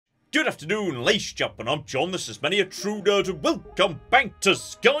Good afternoon, ladies and gentlemen, I'm John, this is Many a True Nerd, and welcome back to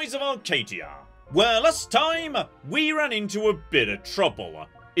Skies of Arcadia. Well, last time, we ran into a bit of trouble.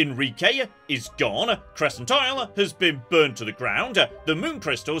 Enrique is gone, Crescent Isle has been burned to the ground, the moon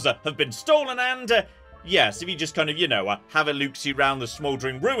crystals have been stolen, and, yes, if you just kind of, have a look-see round the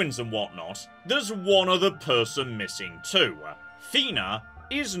smouldering ruins and whatnot, there's one other person missing too. Fina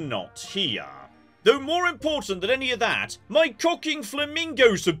is not here. Though more important than any of that, my cocking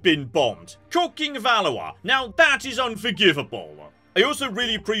flamingos have been bombed. Cocking Valor. Now that is unforgivable. I also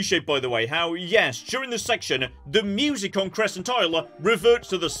really appreciate, by the way, how, yes, during this section, the music on Crescent Isle reverts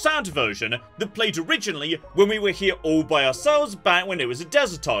to the sad version that played originally when we were here all by ourselves back when it was a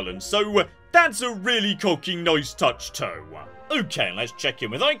desert island, so that's a really cocking nice touch too. Okay, let's check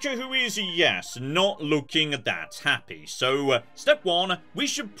in with Aiko, who is, yes, not looking that happy. So, step one, we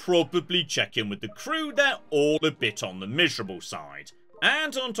should probably check in with the crew. They're all a bit on the miserable side.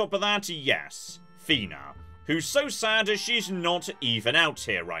 And on top of that, yes, Fina, who's so sad as she's not even out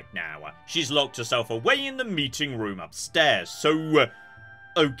here right now. She's locked herself away in the meeting room upstairs. So,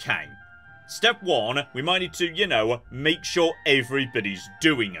 okay. Step one, we might need to, make sure everybody's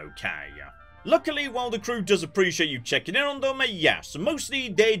doing okay. Luckily, while the crew does appreciate you checking in on them, yes, mostly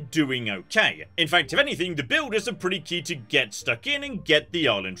they're doing okay. In fact, if anything, the builders are pretty keen to get stuck in and get the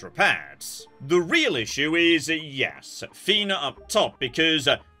island repaired. The real issue is, yes, Fina up top, because,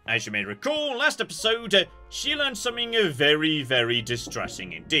 as you may recall, last episode, she learned something very, very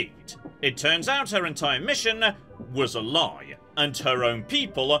distressing indeed. It turns out her entire mission was a lie, and her own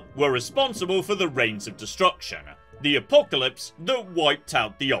people were responsible for the Reigns of Destruction. The apocalypse that wiped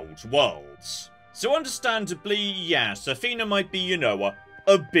out the old worlds. So understandably, yes, Fina might be,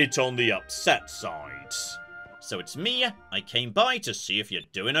 a bit on the upset side. So it's me, I came by to see if you're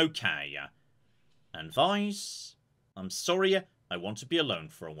doing okay. And Vice, I'm sorry, I want to be alone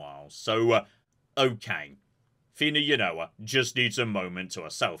for a while. So, okay. Fina, just needs a moment to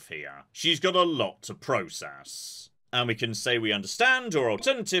herself here. She's got a lot to process. And we can say we understand, or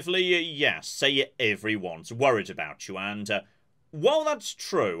alternatively, yes, say everyone's worried about you, and while that's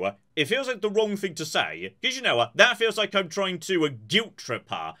true, it feels like the wrong thing to say, because that feels like I'm trying to guilt trip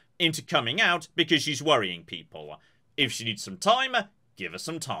her into coming out because she's worrying people. If she needs some time, give her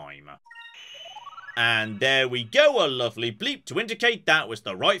some time. And there we go, a lovely bleep to indicate that was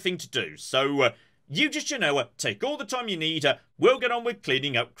the right thing to do, so you just, take all the time you need, we'll get on with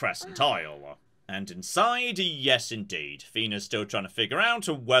cleaning up Crescent Isle. And inside, yes indeed, Fina's still trying to figure out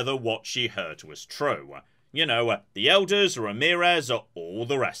whether what she heard was true. The elders, Ramirez, all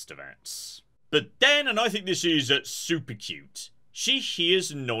the rest of it. But then, and I think this is super cute, she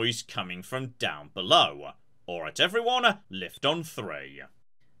hears noise coming from down below. Alright everyone, lift on 3.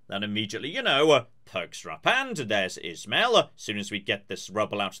 Then immediately, perks her up, and there's Ismail. As soon as we get this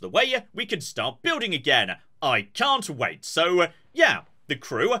rubble out of the way, we can start building again. I can't wait. So, yeah. The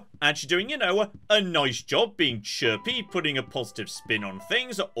crew actually doing, a nice job being chirpy, putting a positive spin on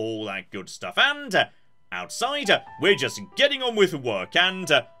things, all that good stuff. And outside, we're just getting on with work. And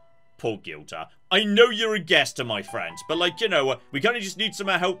poor Gilda, I know you're a guest, my friend, but we kind of just need some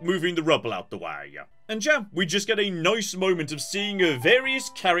help moving the rubble out the way. And yeah, we just get a nice moment of seeing various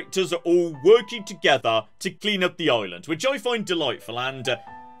characters all working together to clean up the island, which I find delightful. And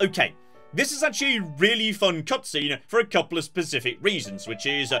okay. This is actually a really fun cutscene for a couple of specific reasons, which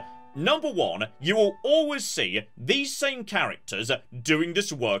is, number one, you will always see these same characters doing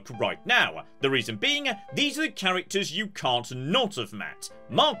this work right now. The reason being, these are the characters you can't not have met.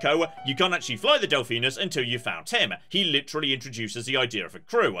 Marco, you can't actually fly the Delphinus until you found him. He literally introduces the idea of a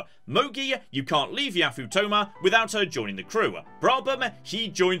crew. Mogi, you can't leave Yafutoma without her joining the crew. Brabham, he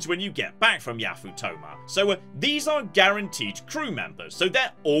joins when you get back from Yafutoma. So these are guaranteed crew members, so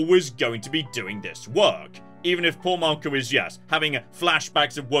they're always going to be doing this work. Even if poor Marco is, yes, having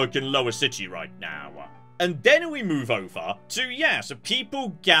flashbacks of work in Lower City right now. And then we move over to, yes,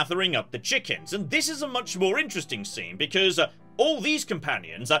 people gathering up the chickens. And this is a much more interesting scene because all these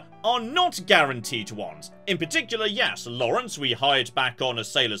companions are not guaranteed ones. In particular, yes, Lawrence we hired back on a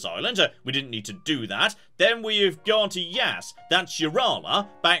Sailor's Island. We didn't need to do that. Then we've got, yes, that's Urala,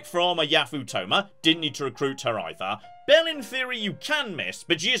 back from Yafutoma. Didn't need to recruit her either. Belle, in theory, you can miss,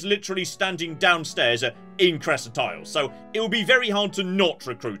 but she is literally standing downstairs in Crescent Isle, so it will be very hard to not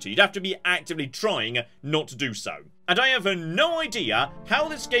recruit her. You'd have to be actively trying not to do so. And I have no idea how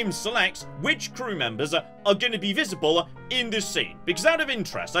this game selects which crew members are going to be visible in this scene. Because out of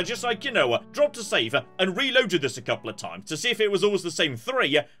interest, I just, dropped a save and reloaded this a couple of times to see if it was always the same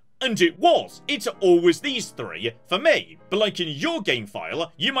 3, And it was. It's always these three for me. But like in your game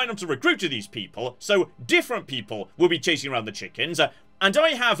file, you might not have recruited these people, so different people will be chasing around the chickens. and I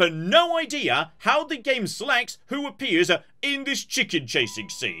have no idea how the game selects who appears in this chicken chasing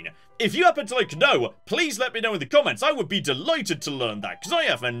scene. If you happen to know, please let me know in the comments. I would be delighted to learn that, because I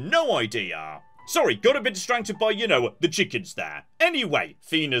have no idea. Sorry, got a bit distracted by, the chickens there. Anyway,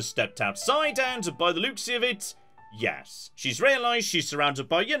 Fina's stepped outside, and by the looks of it, yes, she's realised she's surrounded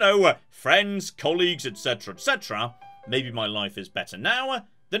by, friends, colleagues, etc, etc. Maybe my life is better now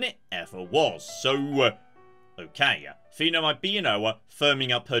than it ever was. So, okay, Fina might be,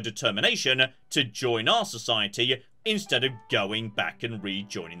 firming up her determination to join our society instead of going back and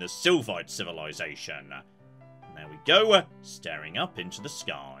rejoining the Sylvite civilization. There we go, staring up into the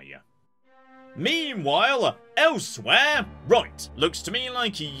sky. Meanwhile, elsewhere, right, looks to me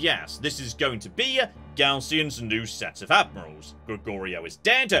like, yes, this is going to be Galcian's new set of admirals. Gregorio is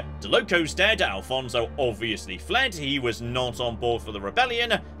dead, DeLoco's dead, Alfonso obviously fled, he was not on board for the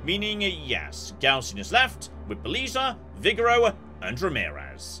rebellion, meaning, yes, Galcian is left with Beliza, Vigoro, and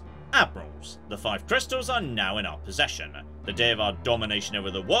Ramirez. Admirals, the 5 crystals are now in our possession. The day of our domination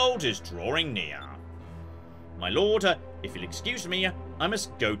over the world is drawing near. My lord, if you'll excuse me, I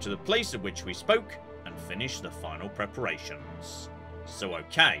must go to the place at which we spoke and finish the final preparations. So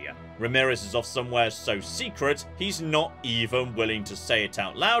okay, Ramirez is off somewhere so secret, he's not even willing to say it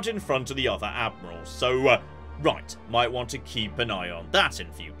out loud in front of the other admirals. So, right, might want to keep an eye on that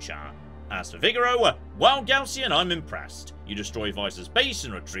in future. As for Vigoro, well, Galcian, I'm impressed. You destroy Visor's base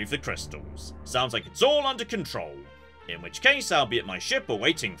and retrieve the crystals. Sounds like it's all under control. In which case, I'll be at my ship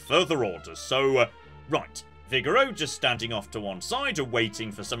awaiting further orders. So, right, Vigoro just standing off to one side,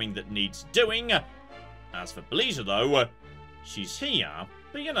 waiting for something that needs doing. As for Beliza, though, she's here,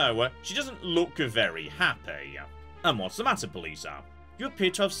 but she doesn't look very happy. And what's the matter, Beliza? You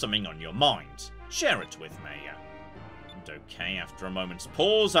appear to have something on your mind. Share it with me. And okay, after a moment's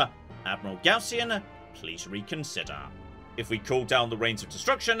pause, Admiral Galcian, please reconsider. If we call down the rains of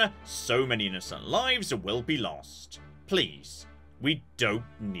destruction, so many innocent lives will be lost. Please, we don't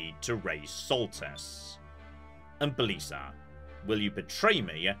need to raise Soltis. And Beliza, will you betray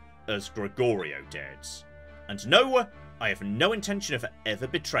me as Gregorio did? And no, I have no intention of ever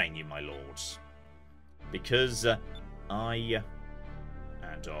betraying you, my lords. Because, And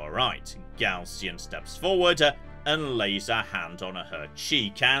alright, Galcian steps forward and lays a hand on her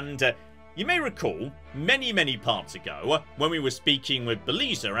cheek, and you may recall, many parts ago, when we were speaking with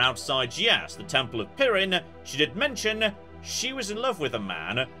Beliza outside, yes, the Temple of Pirin, she did mention she was in love with a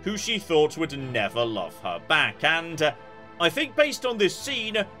man who she thought would never love her back, and I think based on this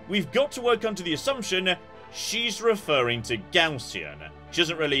scene, we've got to work under the assumption she's referring to Galcian. She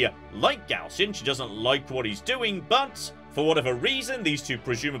doesn't really like Galcian, she doesn't like what he's doing, but for whatever reason, these two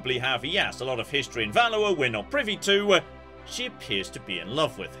presumably have, yes, a lot of history and valor we're not privy to, she appears to be in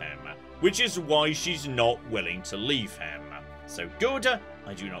love with him, which is why she's not willing to leave him. So good,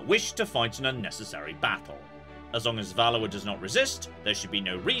 I do not wish to fight an unnecessary battle. As long as Valor does not resist, there should be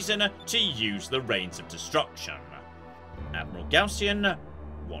no reason to use the Rains of Destruction. Admiral Galcian,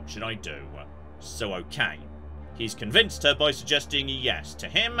 what should I do? So okay. He's convinced her by suggesting yes, to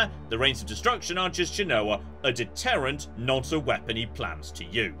him, the Rains of Destruction are just, a deterrent, not a weapon he plans to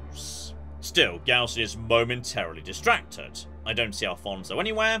use. Still, Galcian is momentarily distracted. I don't see Alfonso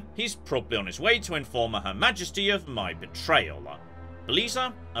anywhere, he's probably on his way to inform Her Majesty of my betrayal.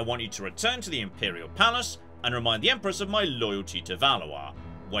 Beliza, I want you to return to the Imperial Palace and remind the Empress of my loyalty to Valois.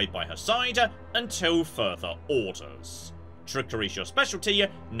 Wait by her side until further orders. Trickery's your specialty,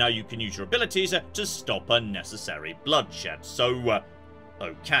 now you can use your abilities to stop unnecessary bloodshed, so,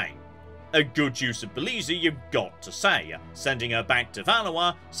 okay. A good use of Beliza, you've got to say, sending her back to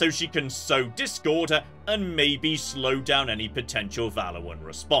Valois so she can sow discord and maybe slow down any potential Valoan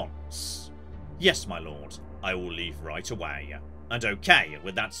response. Yes, my lord, I will leave right away. And okay,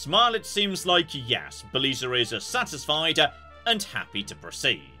 with that smile it seems like yes, Beliza is satisfied and happy to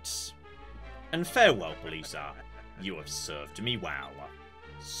proceed. And farewell, Beliza. You have served me well.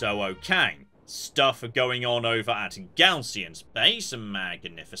 So okay, stuff going on over at Galcian's base,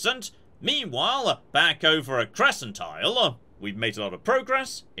 magnificent. Meanwhile, back over at Crescent Isle, we've made a lot of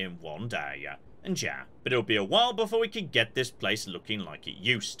progress in one day. And yeah, but it'll be a while before we can get this place looking like it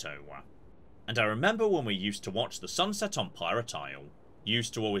used to. And I remember when we used to watch the sunset on Pirate Isle, you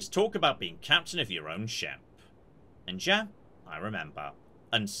used to always talk about being captain of your own ship. And yeah, I remember.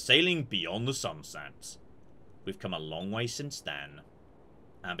 And sailing beyond the sunset. We've come a long way since then.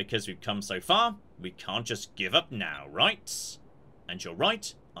 And because we've come so far, we can't just give up now, right? And you're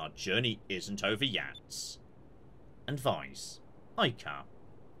right, our journey isn't over yet. And Vice, Ica.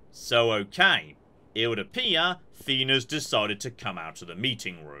 So okay, it would appear Fina's decided to come out of the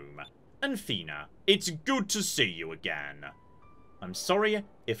meeting room. And Fina, it's good to see you again. I'm sorry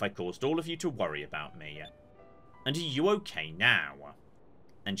if I caused all of you to worry about me. And are you okay now?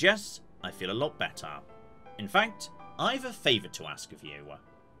 And yes, I feel a lot better. In fact, I have a favour to ask of you.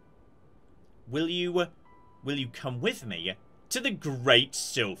 Will you come with me to the Great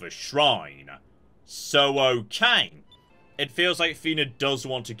Silver Shrine? So okay. It feels like Fina does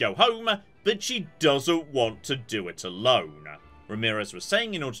want to go home, but she doesn't want to do it alone. Ramirez was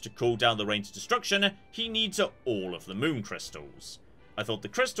saying in order to cool down the rain to destruction, he needs all of the moon crystals. I thought the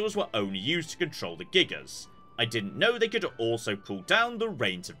crystals were only used to control the Gigas. I didn't know they could also cool down the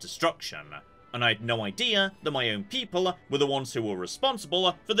rains of destruction. And I had no idea that my own people were the ones who were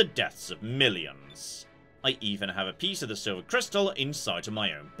responsible for the deaths of millions. I even have a piece of the silver crystal inside of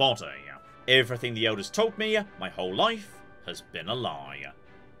my own body. Everything the elders told me my whole life has been a lie.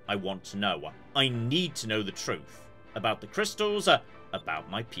 I want to know. I need to know the truth. About the crystals, about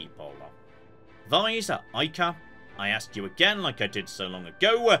my people. Vise, Aika, I ask you again like I did so long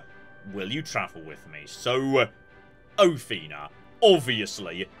ago, will you travel with me? So, Fina,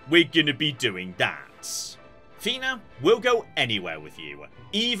 obviously, we're gonna be doing that. Fina, we'll go anywhere with you,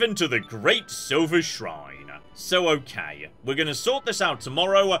 even to the Great Silver Shrine. So okay, we're gonna sort this out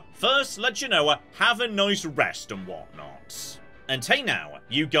tomorrow. First, let you know, have a nice rest and whatnot. And hey now,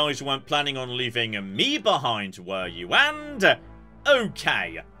 you guys weren't planning on leaving me behind, were you? And,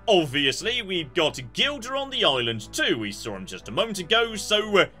 okay, obviously we've got Gilda on the island too, we saw him just a moment ago,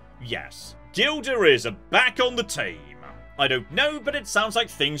 so yes, Gilda is back on the team. I don't know, but it sounds like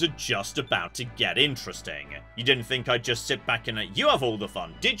things are just about to get interesting. You didn't think I'd just sit back and let you have all the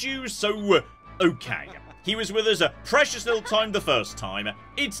fun, did you? So, okay. He was with us a precious little time the first time.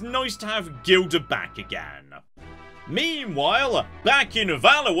 It's nice to have Gilda back again. Meanwhile, back in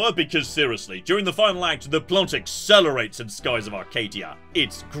Valor, because seriously, during the final act, the plot accelerates in Skies of Arcadia.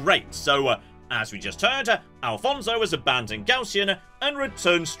 It's great, so, as we just heard, Alfonso has abandoned Gaussian and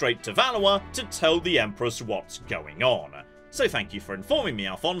returned straight to Valor to tell the Empress what's going on. So thank you for informing me,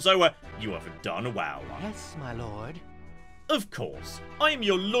 Alfonso. You have done well. Yes, my lord. Of course, I am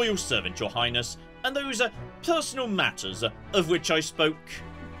your loyal servant, your highness, and those personal matters of which I spoke.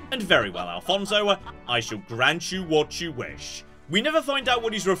 And very well, Alfonso, I shall grant you what you wish. We never find out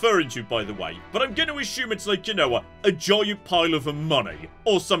what he's referring to, by the way, but I'm going to assume it's like, you know, a giant pile of money,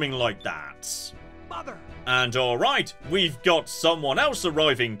 or something like that. Mother! And alright, we've got someone else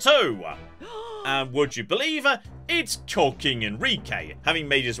arriving too. And would you believe, it's King Enrique, having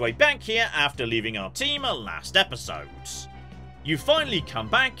made his way back here after leaving our team last episode. You finally come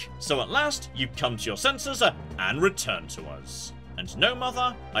back, so at last you've come to your senses and returned to us. And no,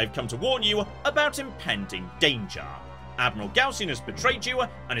 Mother, I've come to warn you about impending danger. Admiral Gaussian has betrayed you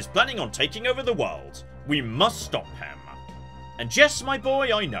and is planning on taking over the world. We must stop him. And yes, my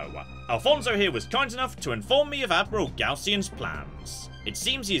boy, I know. Alfonso here was kind enough to inform me of Admiral Gaussian's plans. It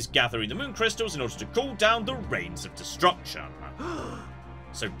seems he is gathering the moon crystals in order to cool down the rains of destruction.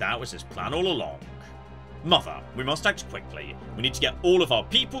 So that was his plan all along. Mother, we must act quickly. We need to get all of our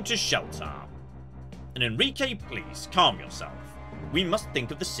people to shelter. And Enrique, please, calm yourself. We must think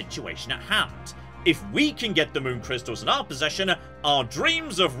of the situation at hand. If we can get the moon crystals in our possession, our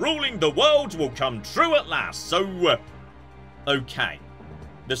dreams of ruling the world will come true at last. So, okay.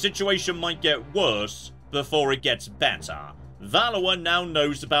 The situation might get worse before it gets better. Valor now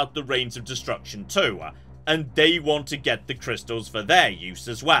knows about the rains of destruction too, and they want to get the crystals for their use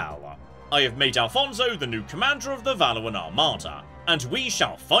as well. I have made Alfonso the new commander of the Valoran Armada, and we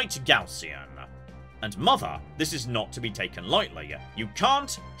shall fight Gaussian. And Mother, this is not to be taken lightly. You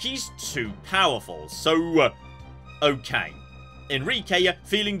can't, he's too powerful, so, okay. Enrique,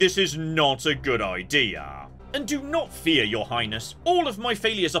 feeling this is not a good idea. And do not fear, your highness, all of my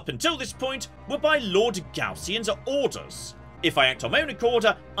failures up until this point were by Lord Gaussian's orders. If I act on my own accord,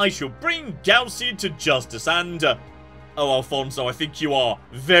 I shall bring Gaussian to justice and... oh, Alfonso, I think you are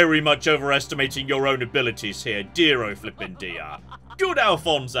very much overestimating your own abilities here, dear flippin' dear. Good,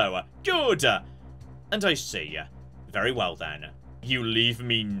 Alfonso, good. And I see. Very well, then. You leave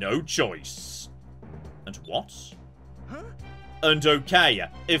me no choice. And what? Huh? And okay,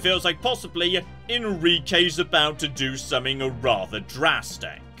 it feels like possibly Enrique's about to do something rather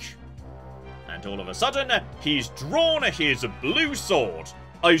drastic. And all of a sudden, he's drawn his blue sword.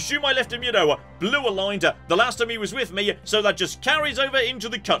 I assume I left him, you know, blue aligned the last time he was with me, so that just carries over into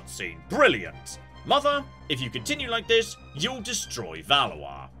the cutscene. Brilliant. Mother, if you continue like this, you'll destroy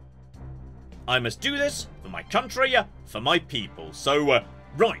Valor. I must do this for my country, for my people. So,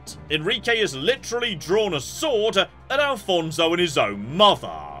 right, Enrique has literally drawn a sword at Alfonso and his own mother.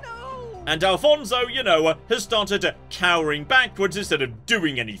 No. And Alfonso, you know, has started cowering backwards instead of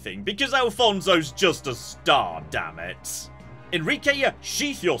doing anything, because Alfonso's just a star, damn it. Enrique,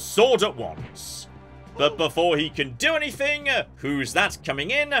 sheath your sword at once. But before he can do anything, who's that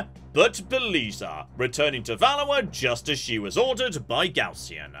coming in but Belisa, returning to Valor just as she was ordered by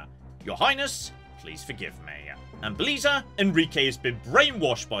Gaussian. Your Highness, please forgive me. And Belisa, Enrique has been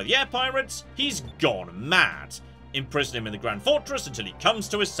brainwashed by the air pirates. He's gone mad. Imprison him in the Grand Fortress until he comes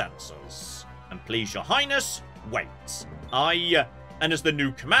to his senses. And please, Your Highness, wait. And as the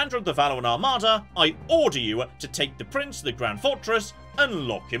new commander of the Valoran Armada, I order you to take the prince to the Grand Fortress and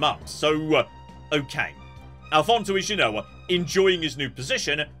lock him up. So, okay. Alfonso is, enjoying his new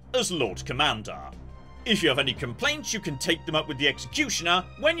position as Lord Commander. If you have any complaints, you can take them up with the Executioner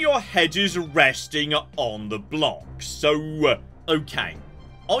when your head is resting on the block. So, okay.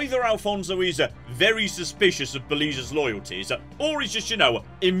 Either Alfonso is very suspicious of Belisa's loyalties, or he's just,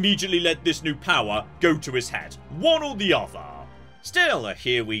 immediately let this new power go to his head. One or the other. Still,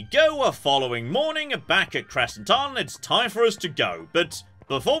 here we go, a following morning, back at Crescent Island. It's time for us to go, but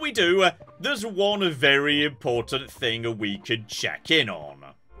before we do, there's one very important thing we could check in on.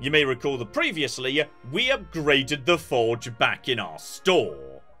 You may recall that previously, we upgraded the forge back in our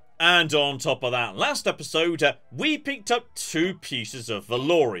store. And on top of that last episode, we picked up 2 pieces of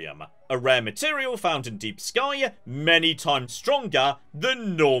Valorium, a rare material found in deep sky, many times stronger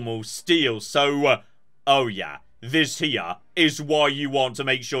than normal steel. So, oh yeah, this here is why you want to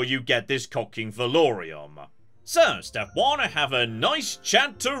make sure you get this cocking Valorium. So, step 1, have a nice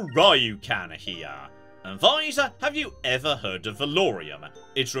chat to Ryukan here. And Visor, have you ever heard of Valorium?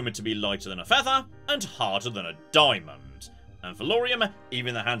 It's rumoured to be lighter than a feather and harder than a diamond. And Valorium, even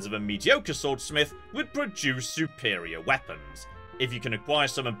in the hands of a mediocre swordsmith, would produce superior weapons. If you can acquire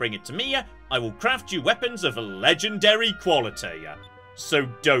some and bring it to me, I will craft you weapons of legendary quality. So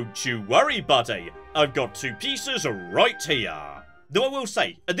don't you worry, buddy. I've got 2 pieces right here. Though I will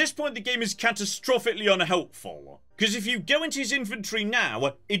say, at this point the game is catastrophically unhelpful. Because if you go into his inventory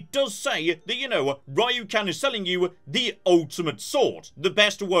now, it does say that, Ryukan is selling you the ultimate sword. The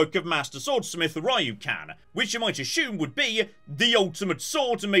best work of Master Swordsmith Ryukan. Which you might assume would be the ultimate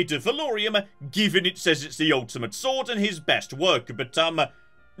sword made of Valorium, given it says it's the ultimate sword and his best work. But,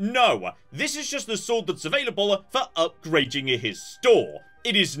 no. This is just the sword that's available for upgrading his store.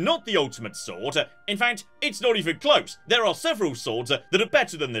 It is not the ultimate sword. In fact, it's not even close. There are several swords that are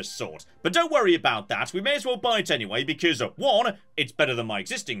better than this sword. But don't worry about that. We may as well buy it anyway because, 1, it's better than my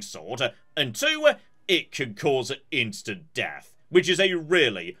existing sword, and 2, it can cause instant death. Which is a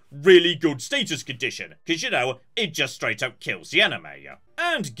really, really good status condition. Because, it just straight up kills the enemy.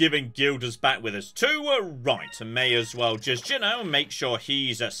 And given Gilda's back with us too, right, may as well just, make sure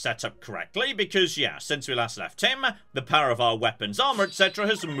he's set up correctly. Because, yeah, since we last left him, the power of our weapons, armor, etc.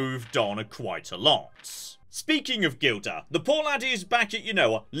 has moved on quite a lot. Speaking of Gilda, the poor lad is back at,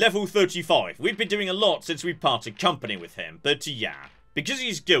 level 35. We've been doing a lot since we parted company with him. But, yeah, because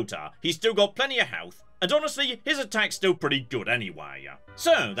he's Gilda, he's still got plenty of health. And honestly, his attack's still pretty good anyway.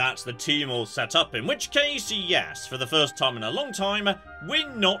 So, that's the team all set up, in which case, yes, for the first time in a long time, we're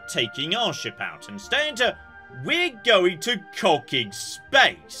not taking our ship out. Instead, we're going to cocking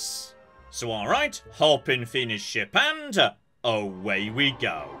space. So alright, hop in Phoenix' ship and away we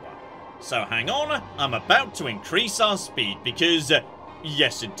go. So hang on, I'm about to increase our speed because,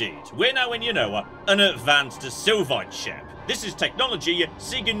 yes indeed, we're now in, an advanced Sylvite ship. This is technology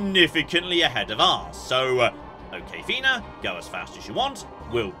significantly ahead of ours, so, okay Fina, go as fast as you want,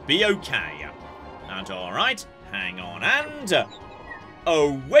 we'll be okay. And alright, hang on, and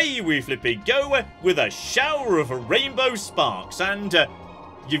away we flipping go with a shower of rainbow sparks, and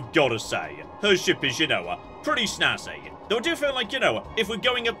you've gotta say, her ship is, pretty snazzy. Though I do feel like, if we're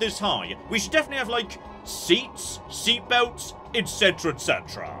going up this high, we should definitely have, like, seats, seatbelts, etc,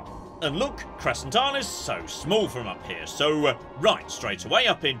 etc. And look, Crescent Isle is so small from up here, so right, straight away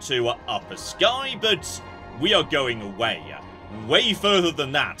up into upper sky, but we are going away. Way further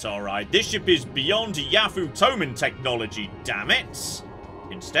than that, alright. This ship is beyond Yafu Toman technology, damn it.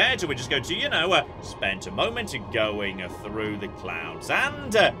 Instead, we're just going to, spend a moment going through the clouds,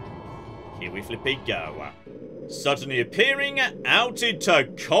 and here we flipping go. Suddenly appearing out into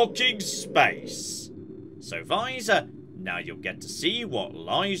cocking space. So, Visor, now you'll get to see what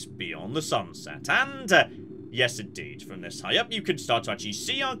lies beyond the sunset. And, yes indeed, from this high up, you can start to actually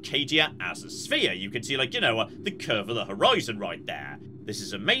see Arcadia as a sphere. You can see, like, the curve of the horizon right there. This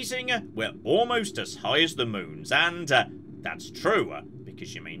is amazing. We're almost as high as the moons. And, that's true,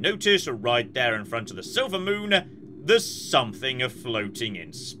 because you may notice right there in front of the silver moon, there's something floating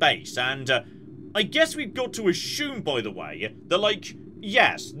in space. And, I guess we've got to assume, by the way, that, like,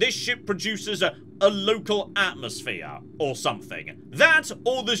 yes, this ship produces a local atmosphere or something. That,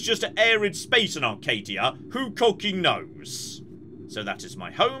 or there's just arid space in Arcadia, who cocking knows? So that is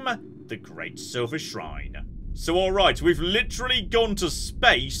my home, the Great Silver Shrine. So alright, we've literally gone to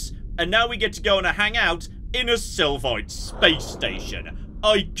space, and now we get to go and hang out in a Sylvite space station.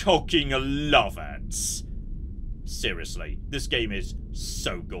 I cocking love it. Seriously, this game is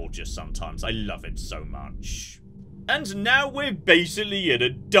so gorgeous sometimes. I love it so much. And now we're basically in a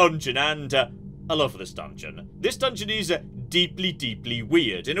dungeon, and I love this dungeon. This dungeon is deeply, deeply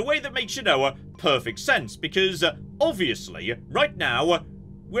weird in a way that makes, perfect sense, because obviously, right now,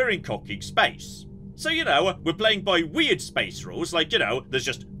 we're in cocking space. So, we're playing by weird space rules, like, there's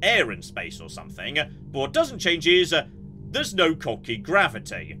just air in space or something. But what doesn't change is there's no cocking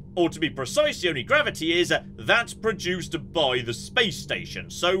gravity. Or to be precise, the only gravity is that's produced by the space station.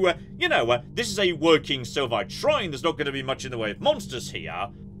 So, this is a working Sylvite shrine. There's not going to be much in the way of monsters here.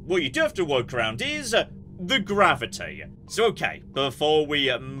 What you do have to work around is the gravity. So, okay, before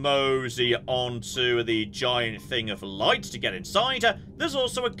we mosey onto the giant thing of light to get inside, there's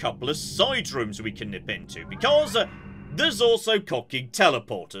also a couple of side rooms we can nip into, because there's also cocking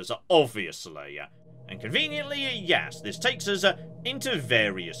teleporters, obviously. And conveniently, yes, this takes us into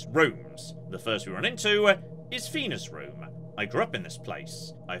various rooms. The first we run into is Fina's room. I grew up in this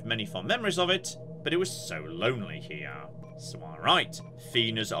place. I have many fond memories of it, but it was so lonely here. So alright,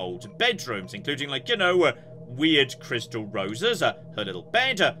 Fina's old bedrooms, including, like, weird crystal roses, her little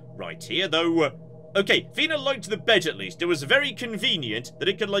bed, right here, though. Okay, Fina liked the bed at least. It was very convenient that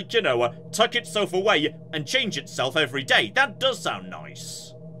it could, like, tuck itself away and change itself every day. That does sound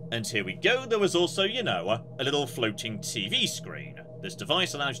nice. And here we go, there was also, a little floating TV screen. This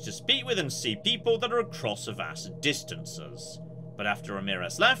device allows you to speak with and see people that are across vast distances. But after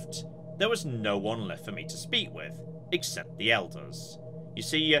Ramirez left, there was no one left for me to speak with, except the elders. You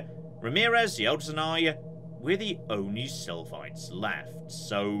see, Ramirez, the elders, and I, we're the only Sylvites left,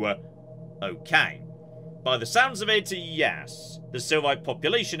 so, okay. By the sounds of it, yes, the Sylvite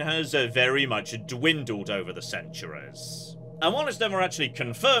population has very much dwindled over the centuries. And while it's never actually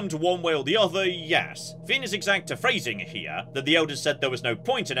confirmed one way or the other, yes, Fina's exact phrasing here, that the elders said there was no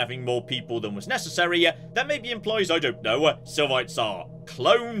point in having more people than was necessary, that maybe implies, I don't know, Sylvites are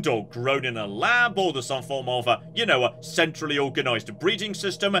cloned or grown in a lab, or there's some form of, a centrally organised breeding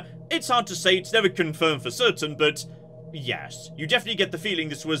system. It's hard to say, it's never confirmed for certain, but yes, you definitely get the feeling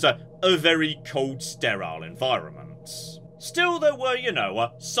this was a very cold, sterile environment. Still, there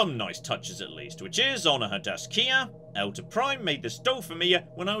were, some nice touches at least, which is, on her desk here, Elder Prime made this doll for me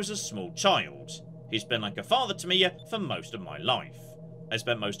when I was a small child. He's been like a father to me for most of my life. I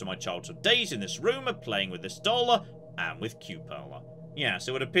spent most of my childhood days in this room playing with this doll and with Cupel. Yes,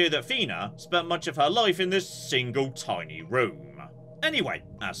 it would appear that Fina spent much of her life in this single tiny room. Anyway,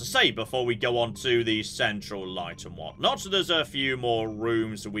 as I say, before we go on to the central light and whatnot, there's a few more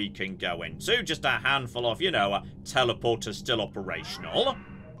rooms we can go into. Just a handful of, teleporters still operational.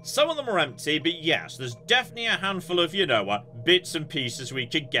 Some of them are empty, but yes, there's definitely a handful of, bits and pieces we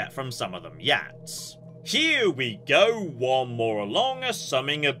could get from some of them yet. Here we go, one more along,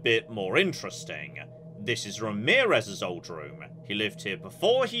 something a bit more interesting. This is Ramirez's old room. He lived here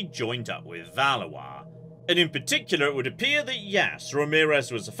before he joined up with Valois. And in particular, it would appear that yes,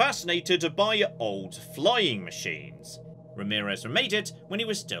 Ramirez was fascinated by old flying machines. Ramirez made it when he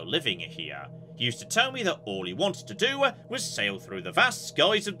was still living here. He used to tell me that all he wanted to do was sail through the vast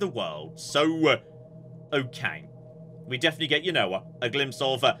skies of the world, so, okay. We definitely get, a glimpse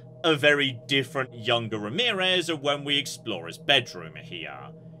of a very different, younger Ramirez when we explore his bedroom here.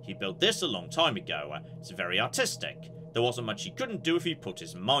 He built this a long time ago. It's very artistic. There wasn't much he couldn't do if he put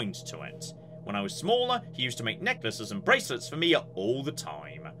his mind to it. When I was smaller, he used to make necklaces and bracelets for me all the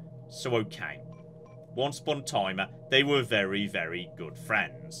time. So okay. Once upon a time, they were very, very good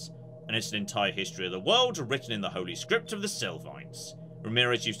friends. And it's an entire history of the world written in the holy script of the Sylvites.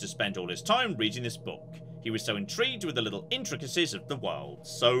 Ramirez used to spend all his time reading this book. He was so intrigued with the little intricacies of the world.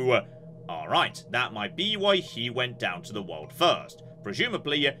 So, alright, that might be why he went down to the world first.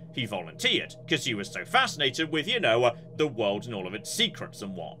 Presumably, he volunteered, because he was so fascinated with, the world and all of its secrets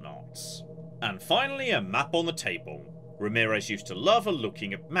and whatnot. And finally, a map on the table. Ramirez used to love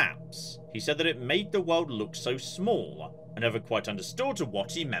looking at maps. He said that it made the world look so small. I never quite understood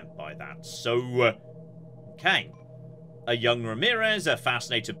what he meant by that, so, okay. A young Ramirez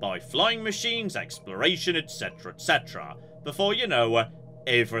fascinated by flying machines, exploration, etc, etc. Before,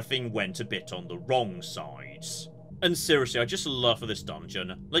 everything went a bit on the wrong side. And seriously, I just love this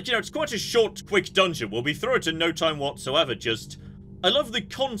dungeon. Like, it's quite a short, quick dungeon. We'll be through it in no time whatsoever, I love the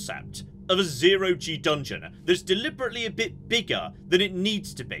concept of a zero-G dungeon that's deliberately a bit bigger than it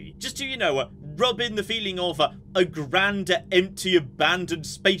needs to be, just to, rub in the feeling of a grand, empty, abandoned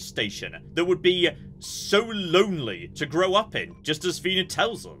space station that would be so lonely to grow up in, just as Fina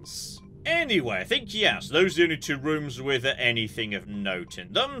tells us. Anyway, I think, yes, those are the only 2 rooms with anything of note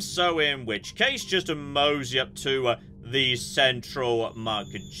in them, so in which case, just a mosey up to the central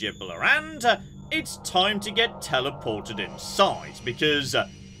market gibbler, and it's time to get teleported inside, because,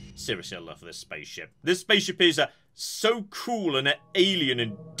 seriously, I love this spaceship. This spaceship is so cool and alien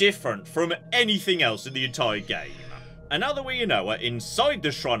and different from anything else in the entire game. And now that we know inside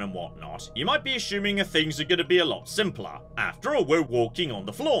the shrine and whatnot, you might be assuming things are going to be a lot simpler. After all, we're walking on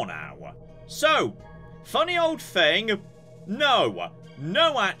the floor now. So, funny old thing, no,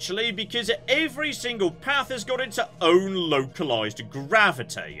 actually, because every single path has got its own localized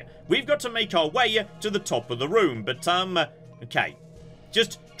gravity. We've got to make our way to the top of the room, but, okay.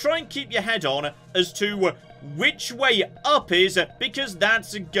 Just try and keep your head on as to which way up is, because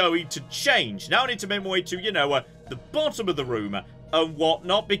that's going to change. Now I need to make my way to, you know, the bottom of the room and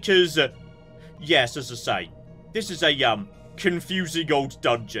whatnot, because, yes, as I say, this is a, confusing old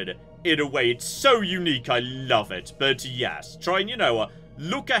dungeon. In a way, it's so unique, I love it. But yes, try and, you know,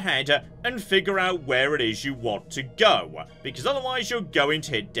 look ahead and figure out where it is you want to go, because otherwise you're going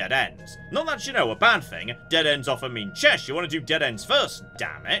to hit dead ends. Not that, you know, a bad thing. Dead ends often mean chess. You want to do dead ends first,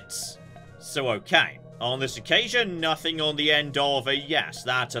 damn it. So, okay. On this occasion, nothing on the end of a yes,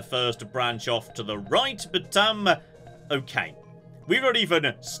 that first branch off to the right, but, okay. We've not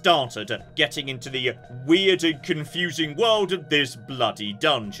even started getting into the weird and confusing world of this bloody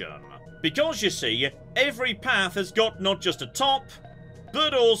dungeon. Because, you see, every path has got not just a top,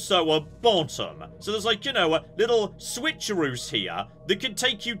 but also a bottom. So there's like, you know, little switcheroos here that could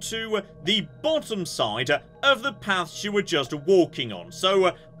take you to the bottom side of the paths you were just walking on.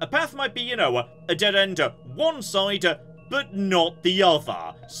 So a path might be, you know, a dead end one side, but not the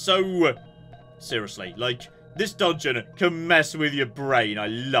other. So, seriously, like, this dungeon can mess with your brain. I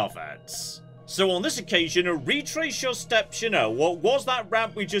love it. So on this occasion, retrace your steps, you know, what was that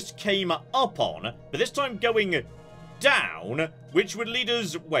ramp we just came up on, but this time going down, which would lead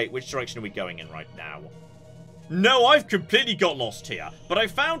us... Wait, which direction are we going in right now? No, I've completely got lost here, but I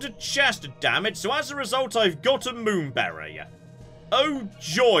found a chest, damn it, so as a result, I've got a moonberry. Oh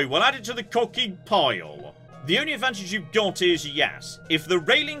joy, we'll add it to the cooking pile. The only advantage you've got is, yes, if the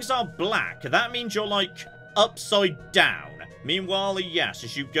railings are black, that means you're, like, upside down. Meanwhile, yes,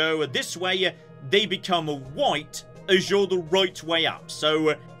 as you go this way, they become white as you're the right way up.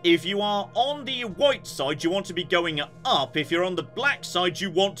 So, if you are on the white side, you want to be going up. If you're on the black side,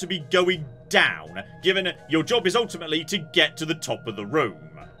 you want to be going down, given your job is ultimately to get to the top of the room.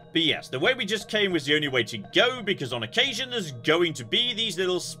 But yes, the way we just came was the only way to go, because on occasion there's going to be these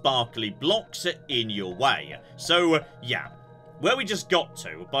little sparkly blocks in your way. So, yeah. Where we just got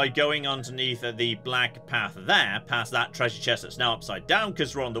to, by going underneath the black path there, past that treasure chest that's now upside down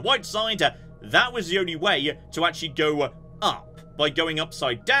because we're on the white side, that was the only way to actually go up, by going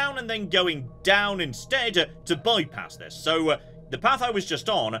upside down and then going down instead to bypass this. So, the path I was just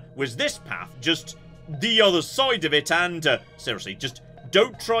on was this path, just the other side of it, and, seriously, just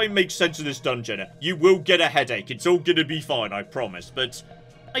don't try and make sense of this dungeon. You will get a headache. It's all gonna be fine, I promise. But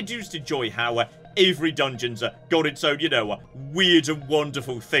I do just enjoy how every dungeon's got its own, you know, weird and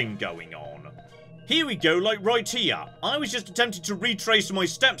wonderful thing going on. Here we go, like right here. I was just attempting to retrace my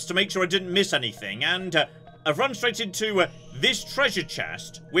steps to make sure I didn't miss anything, and I've run straight into this treasure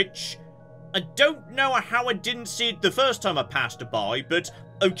chest, which I don't know how I didn't see it the first time I passed by, but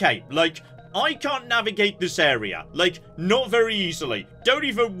okay, like, I can't navigate this area, like, not very easily. Don't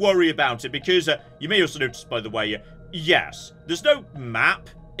even worry about it, because you may also notice, by the way, yes, there's no map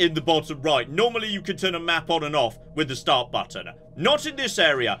in the bottom right. Normally you can turn a map on and off with the start button. Not in this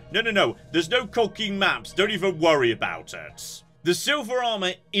area. No. There's no cooking maps. Don't even worry about it. The silver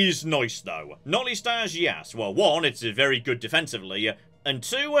armor is nice though. Not least as, yes, well, one, it's very good defensively, and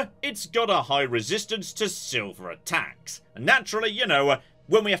two, it's got a high resistance to silver attacks. And naturally, you know,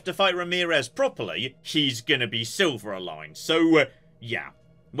 when we have to fight Ramirez properly, he's gonna be silver aligned. So, yeah.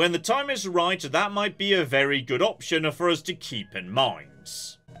 When the time is right, that might be a very good option for us to keep in mind.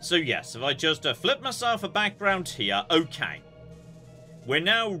 So yes, if I just flip myself a background here, okay. We're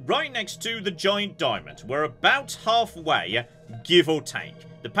now right next to the giant diamond. We're about halfway, give or take.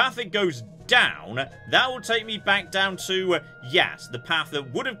 The path that goes down, that will take me back down to, yes, the path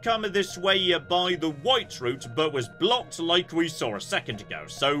that would have come this way by the white route, but was blocked like we saw a second ago.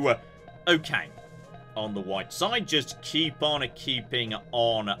 So, okay. On the white side, just keep on keeping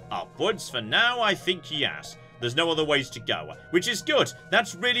on upwards. For now, I think yes. There's no other ways to go, which is good.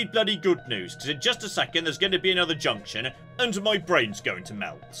 That's really bloody good news, because in just a second, there's going to be another junction, and my brain's going to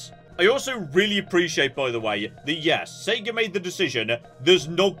melt. I also really appreciate, by the way, that yes, Sega made the decision there's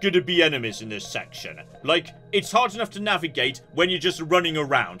not going to be enemies in this section. Like, it's hard enough to navigate when you're just running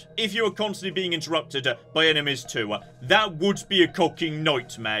around. If you were constantly being interrupted by enemies too, that would be a cocking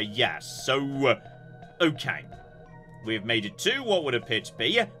nightmare, yes. So, okay. We've made it to what would appear to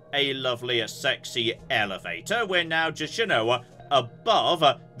be a lovely, sexy elevator. We're now just, you know,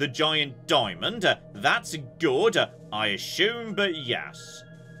 above the giant diamond. That's good, I assume, but yes.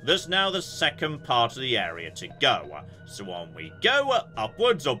 There's now the second part of the area to go. So on we go,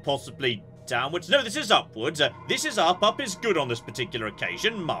 upwards or possibly downwards. No, this is upwards. This is up. Up is good on this particular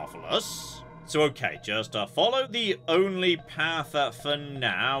occasion. Marvellous. So okay, just follow the only path for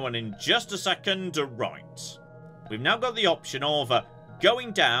now, and in just a second, right. We've now got the option of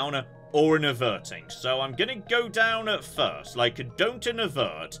going down or inverting. So I'm going to go down at first. Like, don't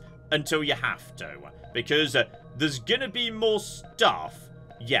invert until you have to, because there's going to be more stuff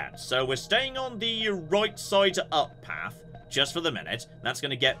yet. So we're staying on the right side up path just for the minute. That's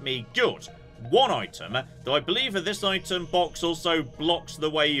going to get me good one item, though I believe that this item box also blocks the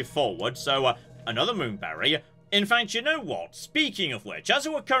way forward. So another moonberry. In fact, you know what? Speaking of which, as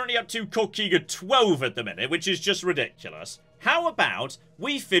we're currently up to cooking at 12 at the minute, which is just ridiculous, how about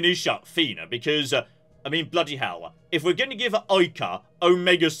we finish up Fina? Because, I mean, bloody hell, if we're going to give Ica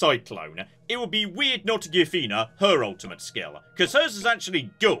Omega Cyclone, it would be weird not to give Fina her ultimate skill, because hers is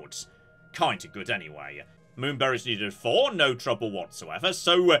actually good. Kinda good anyway. Moonberries needed 4, no trouble whatsoever,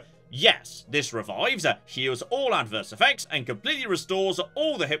 so yes, this revives, heals all adverse effects, and completely restores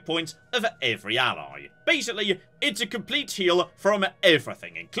all the hit points of every ally. Basically, it's a complete heal from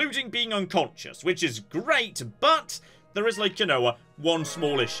everything, including being unconscious, which is great, but there is, like, you know, one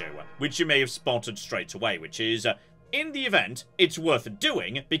small issue, which you may have spotted straight away, which is, in the event, it's worth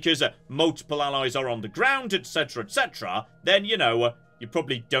doing, because multiple allies are on the ground, etc., etc., then, you know, you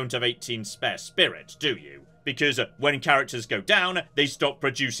probably don't have 18 spare spirits, do you? Because when characters go down, they stop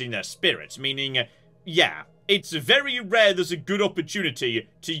producing their spirits, meaning, yeah, it's very rare there's a good opportunity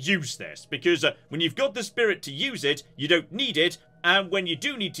to use this, because when you've got the spirit to use it, you don't need it, and when you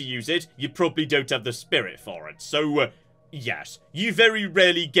do need to use it, you probably don't have the spirit for it. So, yes, you very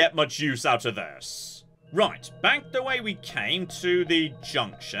rarely get much use out of this. Right, back the way we came to the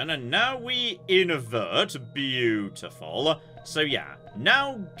junction, and now we invert. Beautiful. So, yeah,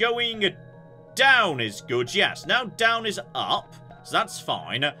 now going down is good. Yes, now down is up, so that's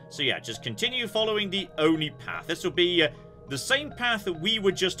fine. So yeah, just continue following the only path. This will be the same path that we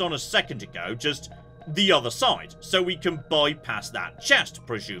were just on a second ago, just the other side, so we can bypass that chest,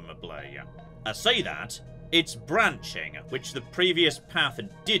 presumably. I say that, it's branching, which the previous path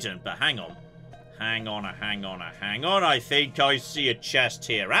didn't, but hang on. Hang on, I think I see a chest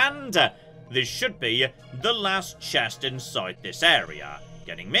here, and this should be the last chest inside this area,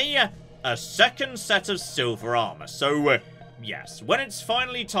 getting me a second set of silver armor. So, yes, when it's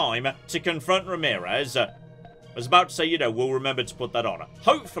finally time to confront Ramirez, I was about to say, you know, we'll remember to put that on.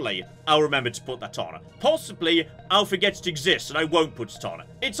 Hopefully, I'll remember to put that on. Possibly, I'll forget it exists and I won't put it on.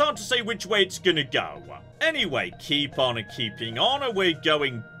 It's hard to say which way it's gonna go. Anyway, keep on keeping on. We're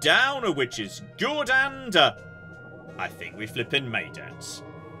going down, which is good, and I think we flippin' made it.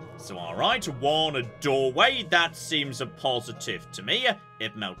 So, alright, one doorway, that seems a positive to me.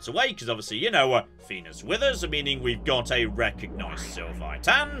 It melts away, because obviously, you know, Fina's with us, meaning we've got a recognized Silverite.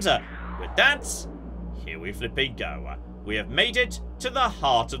 And with that, here we flipping go. We have made it to the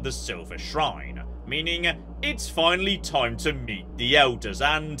heart of the Silver Shrine, meaning it's finally time to meet the Elders.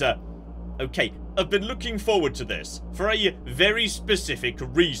 And, okay, I've been looking forward to this for a very specific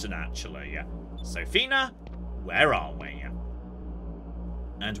reason, actually. So, Fina, where are we?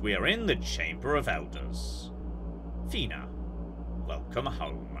 And we are in the Chamber of Elders. Fina, welcome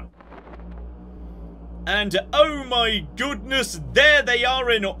home. And oh my goodness, there they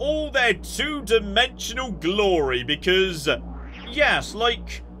are in all their two-dimensional glory, because, yes,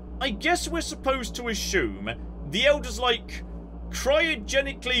 like, I guess we're supposed to assume the Elders, like,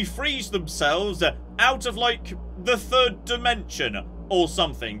 cryogenically freeze themselves out of, like, the third dimension or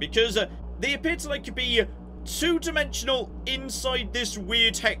something, because they appear to, like, be two-dimensional inside this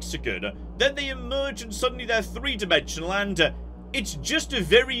weird hexagon, then they emerge and suddenly they're three-dimensional, and it's just a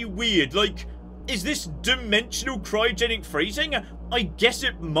very weird, like, is this dimensional cryogenic freezing? I guess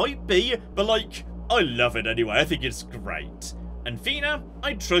it might be, but, like, I love it anyway. I think it's great. And Fina,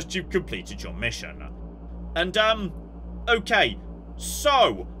 I trust you've completed your mission. And, okay,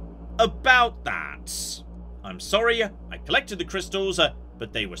 so, about that. I'm sorry, I collected the crystals,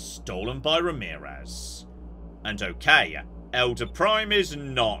 but they were stolen by Ramirez. And okay, Elder Prime is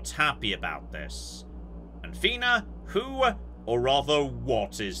not happy about this. And Fina, who Or rather,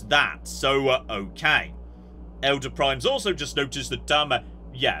 what is that? So, okay. Elder Prime's also just noticed that,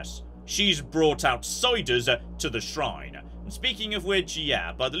 yes, she's brought outsiders to the shrine. And speaking of which,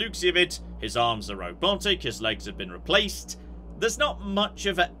 yeah, by the looks of it, his arms are robotic, his legs have been replaced. There's not much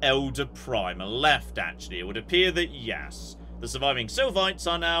of an Elder Prime left, actually. It would appear that, yes, the surviving Sylvites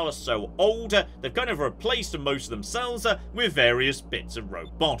are now so old, they've kind of replaced most of themselves with various bits of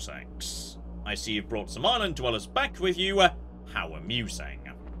robotics. I see you've brought some island dwellers back with you. How amusing.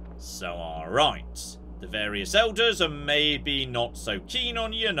 So, alright. The various elders are maybe not so keen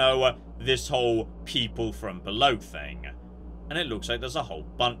on, you know, this whole people from below thing. And it looks like there's a whole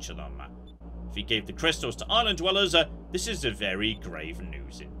bunch of them. If he gave the crystals to island dwellers, this is a very grave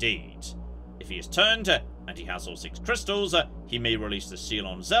news indeed. If he is turned, and he has all 6 crystals, he may release the seal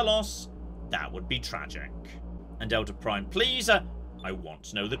on Zelos. That would be tragic. And Elder Prime, please, I want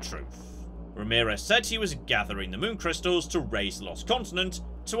to know the truth. Ramirez said he was gathering the moon crystals to raise the Lost Continent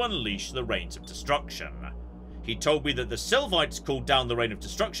to unleash the Rains of Destruction. He told me that the Sylvites called down the Rain of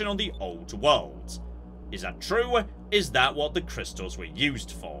Destruction on the old world. Is that true? Is that what the crystals were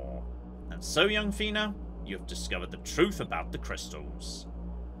used for? And so, young Fina, you have discovered the truth about the crystals.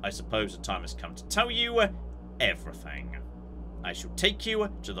 I suppose the time has come to tell you everything. I shall take you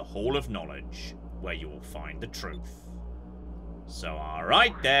to the Hall of Knowledge, where you will find the truth. So,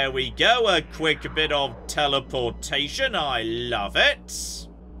 alright, there we go. A quick bit of teleportation. I love it.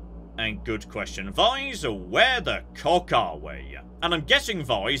 And good question, Vise, where the cock are we? And I'm guessing,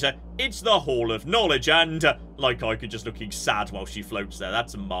 Vise, it's the Hall of Knowledge, and, like I could just looking sad while she floats there.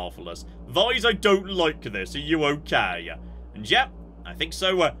 That's marvellous. Vise, I don't like this. Are you okay? And yep, I think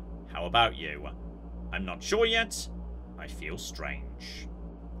so. How about you? I'm not sure yet. I feel strange.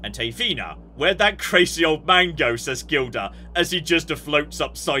 And hey, Fina, where'd that crazy old man go, says Gilda, as he just floats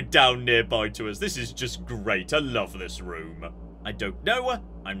upside down nearby to us. This is just great. I love this room. I don't know.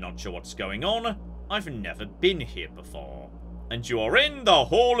 I'm not sure what's going on. I've never been here before. And you are in the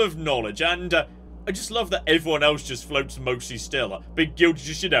Hall of Knowledge, and I just love that everyone else just floats mostly still. But Gilda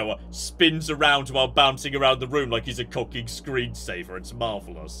just, you know, spins around while bouncing around the room like he's a cocking screensaver. It's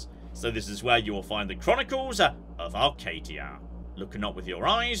marvellous. So this is where you will find the Chronicles of Arcadia. Look not with your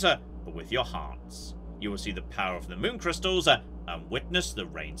eyes, but with your hearts. You will see the power of the moon crystals and witness the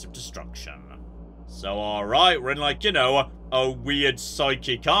Rains of Destruction. So alright, we're in like, you know, a weird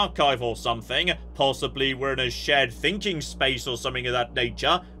psychic archive or something. Possibly we're in a shared thinking space or something of that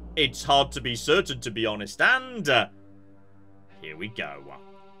nature. It's hard to be certain, to be honest, and here we go.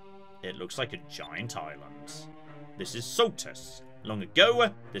 It looks like a giant island. This is Soltis. Long ago,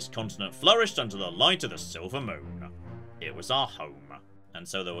 this continent flourished under the light of the silver moon. It was our home. And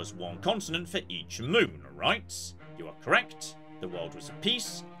so there was one continent for each moon, right? You are correct. The world was at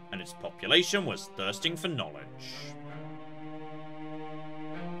peace, and its population was thirsting for knowledge.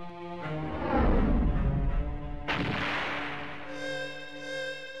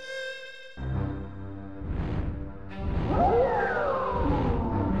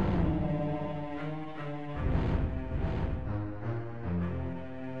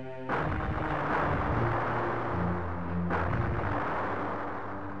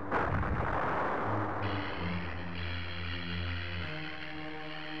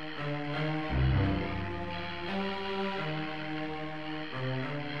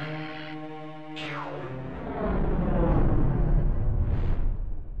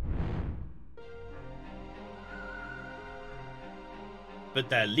 But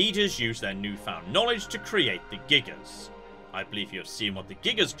their leaders use their newfound knowledge to create the Gigas. I believe you have seen what the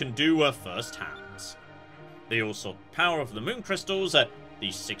Gigas can do firsthand. They all saw the power of the moon crystals.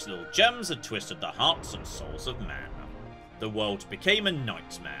 These 6 little gems had twisted the hearts and souls of man. The world became a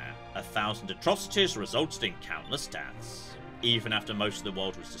nightmare. 1,000 atrocities resulted in countless deaths. Even after most of the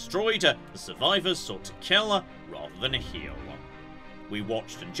world was destroyed, the survivors sought to kill rather than heal. We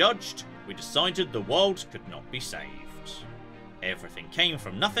watched and judged. We decided the world could not be saved. Everything came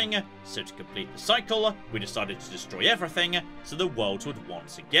from nothing, so to complete the cycle, we decided to destroy everything, so the world would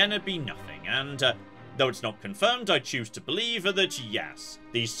once again be nothing, and though it's not confirmed, I choose to believe that yes,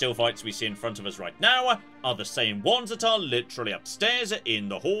 these Sylvites we see in front of us right now are the same ones that are literally upstairs in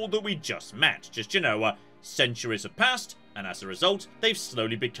the hall that we just met. Just, you know, centuries have passed, and as a result, they've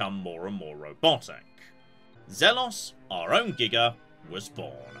slowly become more and more robotic. Zelos, our own Giga, was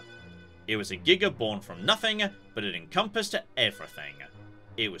born. It was a Giga born from nothing, but it encompassed everything.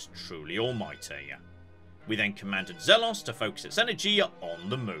 It was truly almighty. We then commanded Zelos to focus its energy on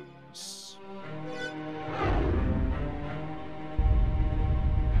the moons.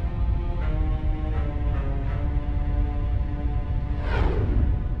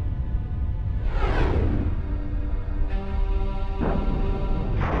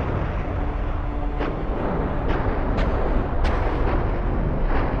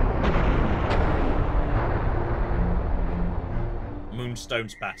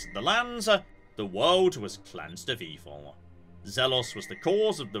 moonstones battered the lands, the world was cleansed of evil. Zelos was the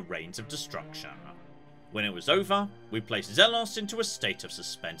cause of the Rains of Destruction. When it was over, we placed Zelos into a state of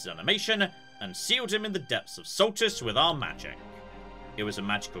suspended animation and sealed him in the depths of Soltis with our magic. It was a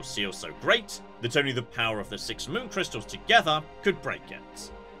magical seal so great that only the power of the 6 moon crystals together could break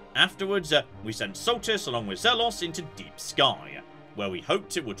it. Afterwards, we sent Soltis along with Zelos into Deep Sky, where we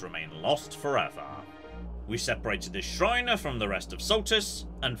hoped it would remain lost forever. We separated this shrine from the rest of Soltis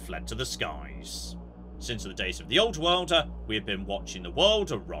and fled to the skies. Since the days of the old world, we had been watching the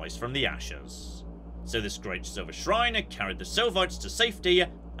world rise from the ashes. So this great silver shrine carried the Sylvites to safety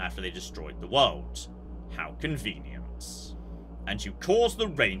after they destroyed the world. How convenient. And you caused the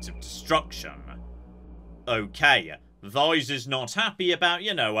Rains of Destruction. Okay, Vise is not happy about,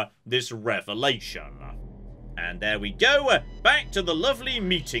 this revelation. And there we go, back to the lovely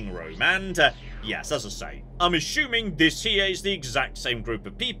meeting room, and yes, as I say, I'm assuming this here is the exact same group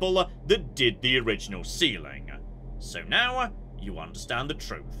of people that did the original sealing. So now, you understand the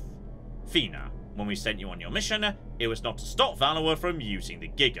truth. Fina, when we sent you on your mission, it was not to stop Valor from using the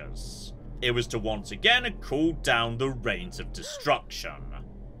Gigas. It was to once again cool down the Rains of Destruction.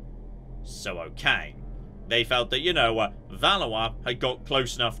 So okay, they felt that, Valor had got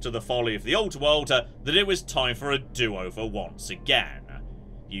close enough to the folly of the old world that it was time for a do-over once again.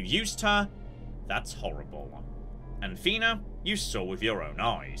 You used her, that's horrible. And Fina, you saw with your own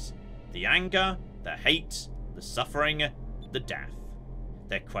eyes. The anger, the hate, the suffering, the death.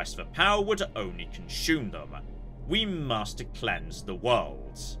 Their quest for power would only consume them. We must cleanse the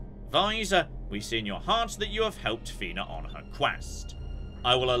world. Vise, we see in your heart that you have helped Fina on her quest.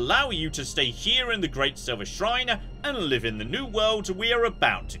 I will allow you to stay here in the Great Silver Shrine and live in the new world we are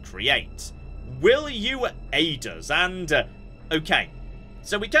about to create. Will you aid us? And, okay,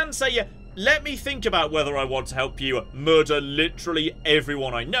 so we can say, let me think about whether I want to help you murder literally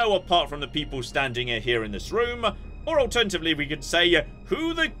everyone I know apart from the people standing here in this room, or alternatively we could say,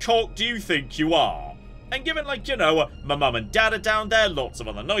 who the cock do you think you are? And given, my mum and dad are down there, lots of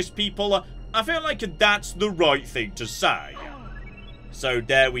other nice people, I feel like that's the right thing to say. So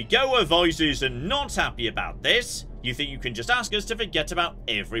there we go, Vise is not happy about this. You think you can just ask us to forget about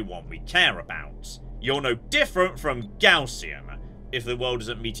everyone we care about. You're no different from Gaussian. If the world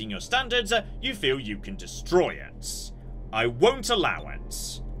isn't meeting your standards, you feel you can destroy it. I won't allow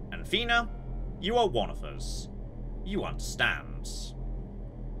it. And Fina, you are one of us. You understand.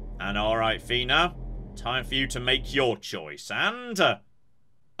 And alright, Fina. Time for you to make your choice, and...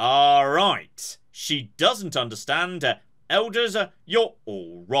 Alright. She doesn't understand. Elders, you're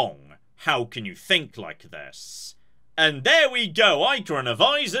all wrong. How can you think like this? And there we go, Ica and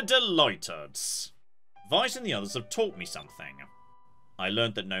Vise are delighted. Vise and the others have taught me something. I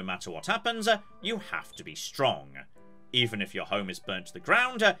learned that no matter what happens, you have to be strong. Even if your home is burnt to the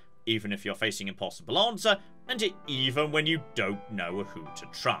ground, even if you're facing impossible odds, and even when you don't know who to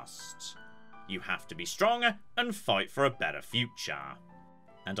trust. You have to be strong and fight for a better future.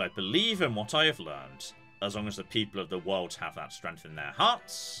 And I believe in what I have learned. As long as the people of the world have that strength in their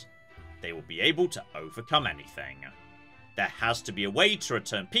hearts, they will be able to overcome anything. There has to be a way to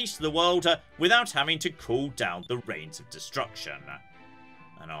return peace to the world without having to cool down the Rains of Destruction.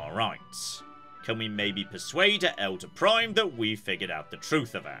 And alright, can we maybe persuade Elder Prime that we figured out the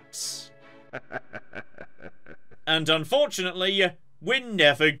truth of it? And unfortunately, we're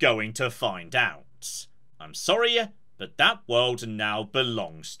never going to find out. I'm sorry, but that world now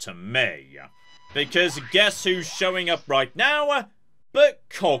belongs to me. Because guess who's showing up right now? But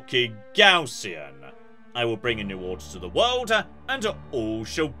cocky Gaussian. I will bring a new order to the world, and all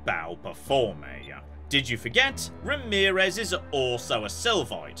shall bow before me. Did you forget? Ramirez is also a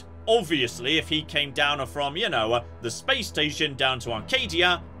Sylvite. Obviously, if he came down from, the space station down to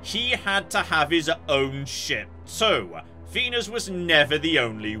Arcadia, he had to have his own ship too. Venus was never the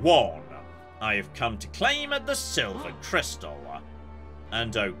only one. I have come to claim the silver crystal.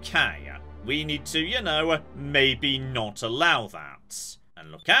 And okay, we need to, maybe not allow that.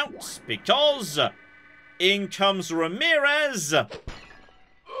 And look out, because in comes Ramirez,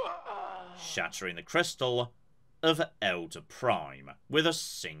 shattering the crystal of Elder Prime with a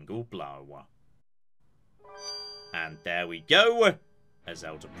single blow. And there we go. As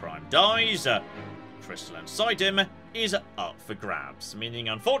Elder Prime dies, the crystal inside him is up for grabs, meaning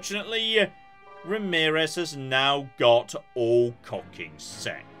unfortunately Ramirez has now got all cocking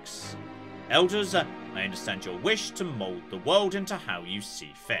 6. Elders, I understand your wish to mould the world into how you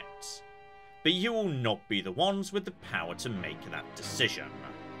see fit. But you will not be the ones with the power to make that decision.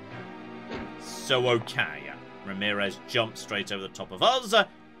 So okay, Ramirez jumped straight over the top of us,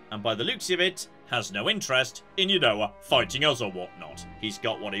 and by the looks of it, has no interest in, you know, fighting us or whatnot. He's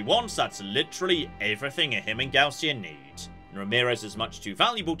got what he wants, that's literally everything him and Gaussian need. And Ramirez is much too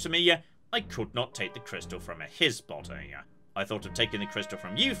valuable to me, I could not take the crystal from his body. I thought of taking the crystal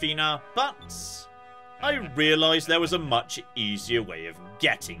from you, Fina, but I realised there was a much easier way of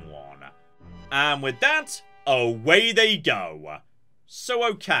getting one. And with that, away they go. So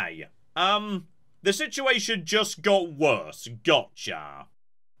okay, the situation just got worse, gotcha.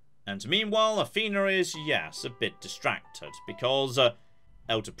 And meanwhile, Athena is, yes, a bit distracted, because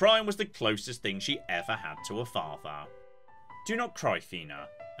Elder Prime was the closest thing she ever had to a father. Do not cry, Athena.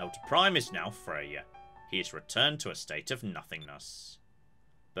 Elder Prime is now free. He has returned to a state of nothingness.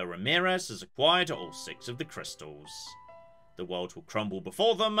 But Ramirez has acquired all 6 of the crystals. The world will crumble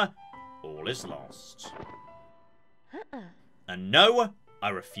before them. All is lost. And no, I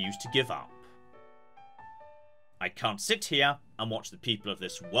refuse to give up. I can't sit here and watch the people of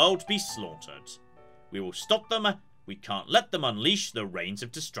this world be slaughtered. We will stop them. We can't let them unleash the rains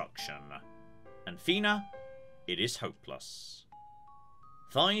of destruction. And Fina, it is hopeless.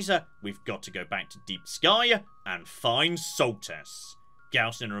 Pfizer, we've got to go back to Deep Sky and find Soltis.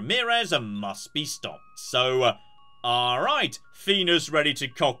 Gauss and Ramirez must be stopped. So, alright, Fina's ready to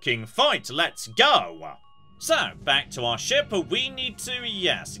cocking fight. Let's go. So, back to our ship. We need to,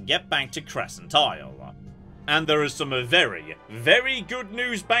 yes, get back to Crescent Isle. And there is some very, very good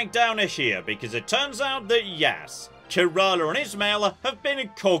news back down here, because it turns out that, yes, Kerala and Ismail have been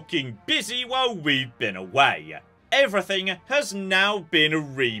cocking busy while we've been away. Everything has now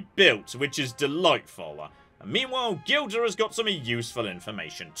been rebuilt, which is delightful. And meanwhile, Gilda has got some useful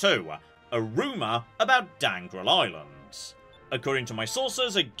information too. A rumour about Dangrel Island. According to my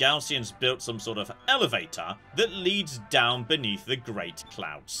sources, Gaussians built some sort of elevator that leads down beneath the Great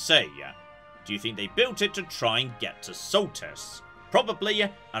Cloud Sea. Do you think they built it to try and get to Soltis? Probably,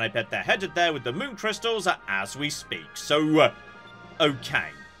 and I bet they're headed there with the moon crystals as we speak. So, okay.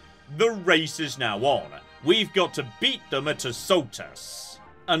 The race is now on. We've got to beat them to Soltis.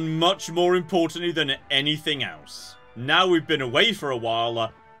 And much more importantly than anything else, now we've been away for a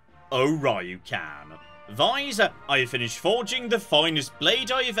while, oh right you can. Vise, I finished forging the finest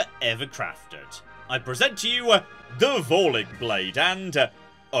blade I've ever crafted. I present to you the Vorlich blade, and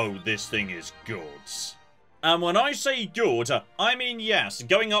oh, this thing is good. And when I say good, I mean yes,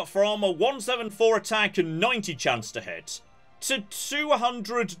 going up from a 174 attack and 90 chance to hit to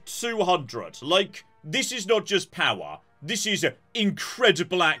 200. Like, this is not just power, this is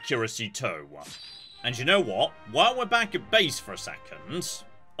incredible accuracy too. And you know what? While we're back at base for a second,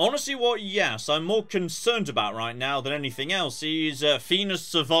 honestly what, yes, I'm more concerned about right now than anything else is Fina's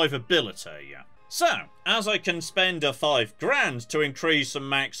survivability. So, as I can spend 5 grand to increase some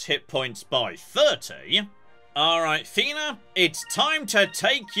max hit points by 30... Alright, Fina, it's time to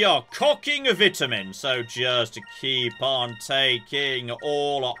take your cocking vitamin, so just keep on taking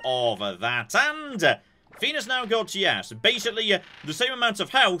all of that. And Fina's now got, yes, basically the same amount of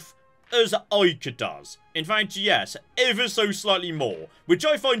health as Ica does. In fact, yes, ever so slightly more, which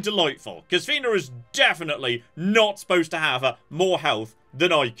I find delightful, because Fina is definitely not supposed to have more health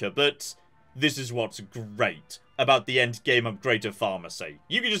than Ica, but this is what's great about the end game upgrade of Pharmacy.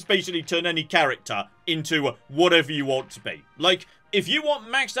 You can just basically turn any character into whatever you want to be. Like, if you want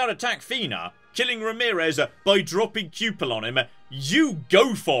maxed out attack Fina, killing Ramirez by dropping Cupel on him, you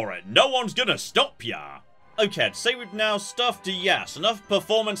go for it. No one's gonna stop ya. Okay, I'd say we've now stuffed, yes, enough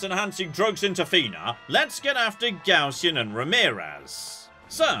performance-enhancing drugs into Fina. Let's get after Gaussian and Ramirez.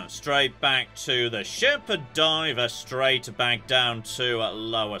 So, straight back to the ship, dive straight back down to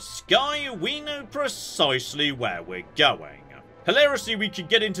lower sky. We know precisely where we're going. Hilariously, we could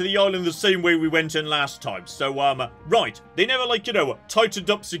get into the island the same way we went in last time. So, right, they never, like, you know, tightened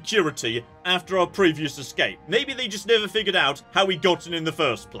up security after our previous escape. Maybe they just never figured out how we got in the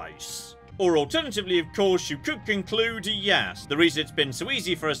first place. Or alternatively, of course, you could conclude, yes, the reason it's been so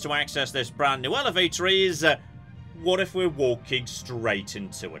easy for us to access this brand new elevator is, what if we're walking straight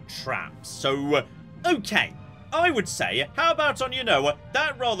into a trap? So, okay, I would say, how about on, you know,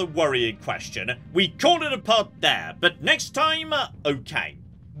 that rather worrying question, we call it a part there, but next time, okay.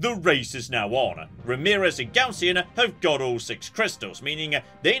 The race is now on. Ramirez and Gaussian have got all 6 crystals, meaning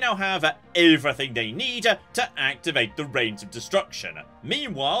they now have everything they need to activate the Rains of Destruction.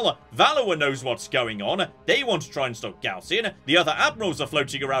 Meanwhile, Valois knows what's going on. They want to try and stop Gaussian. The other admirals are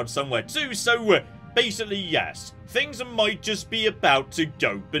floating around somewhere too, so basically, yes, things might just be about to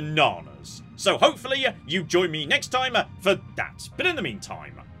go bananas. So hopefully you join me next time for that. But in the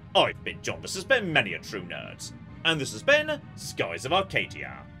meantime, I've been John, this has been Many a True Nerd, and this has been Skies of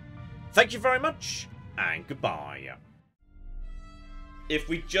Arcadia. Thank you very much, and goodbye. If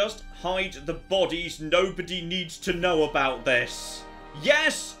we just hide the bodies, nobody needs to know about this.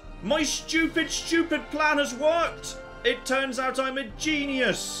 Yes! My stupid plan has worked! It turns out I'm a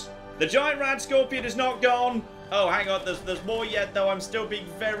genius! The giant rat scorpion is not gone! Oh, hang on, there's more yet, though. I'm still being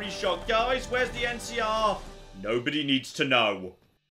very shocked. Guys, where's the NCR? Nobody needs to know.